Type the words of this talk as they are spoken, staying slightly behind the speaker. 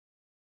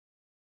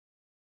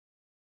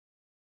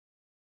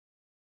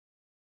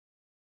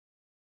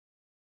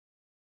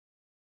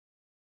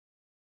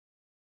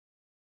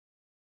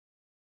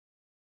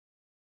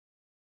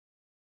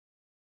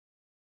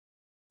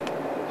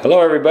Hello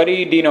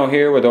everybody, Dino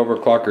here with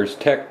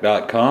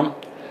overclockerstech.com.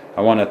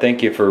 I want to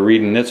thank you for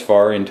reading this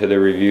far into the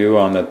review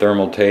on the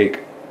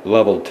Thermaltake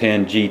Level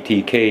 10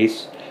 GT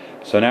case.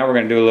 So now we're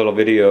going to do a little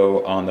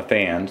video on the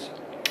fans.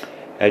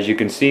 As you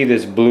can see,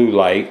 this blue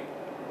light,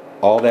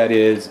 all that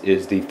is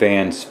the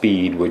fan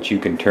speed, which you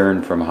can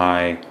turn from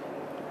high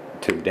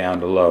to down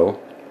to low,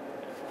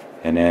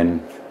 and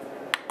then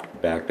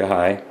back to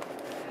high.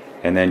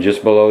 And then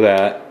just below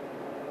that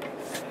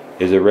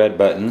is a red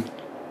button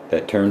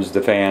that turns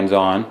the fans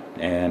on,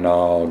 and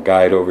I'll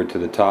guide over to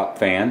the top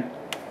fan.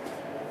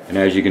 And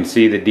as you can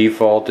see, the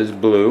default is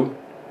blue,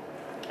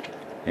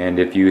 and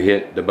if you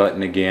hit the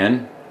button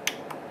again,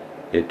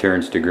 it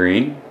turns to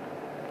green,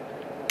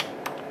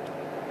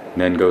 and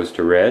then goes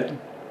to red,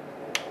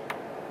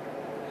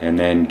 and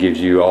then gives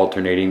you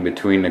alternating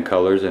between the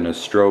colors and a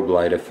strobe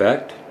light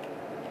effect.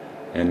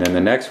 And then the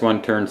next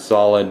one turns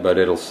solid, but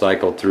it'll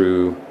cycle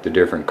through the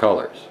different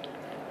colors.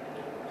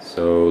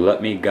 So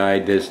let me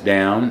guide this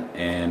down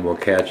and we'll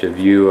catch a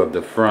view of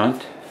the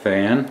front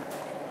fan.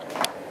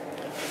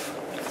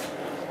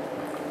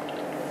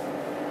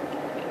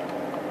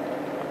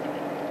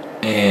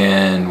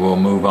 And we'll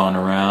move on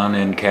around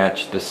and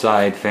catch the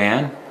side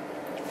fan.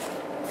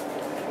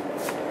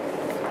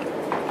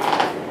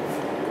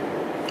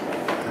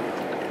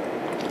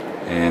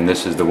 And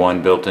this is the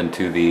one built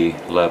into the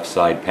left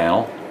side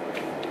panel.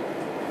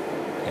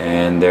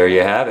 And there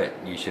you have it.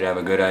 You should have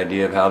a good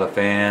idea of how the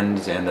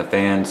fans and the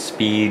fan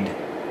speed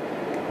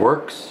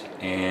works.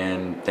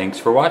 And thanks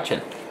for watching.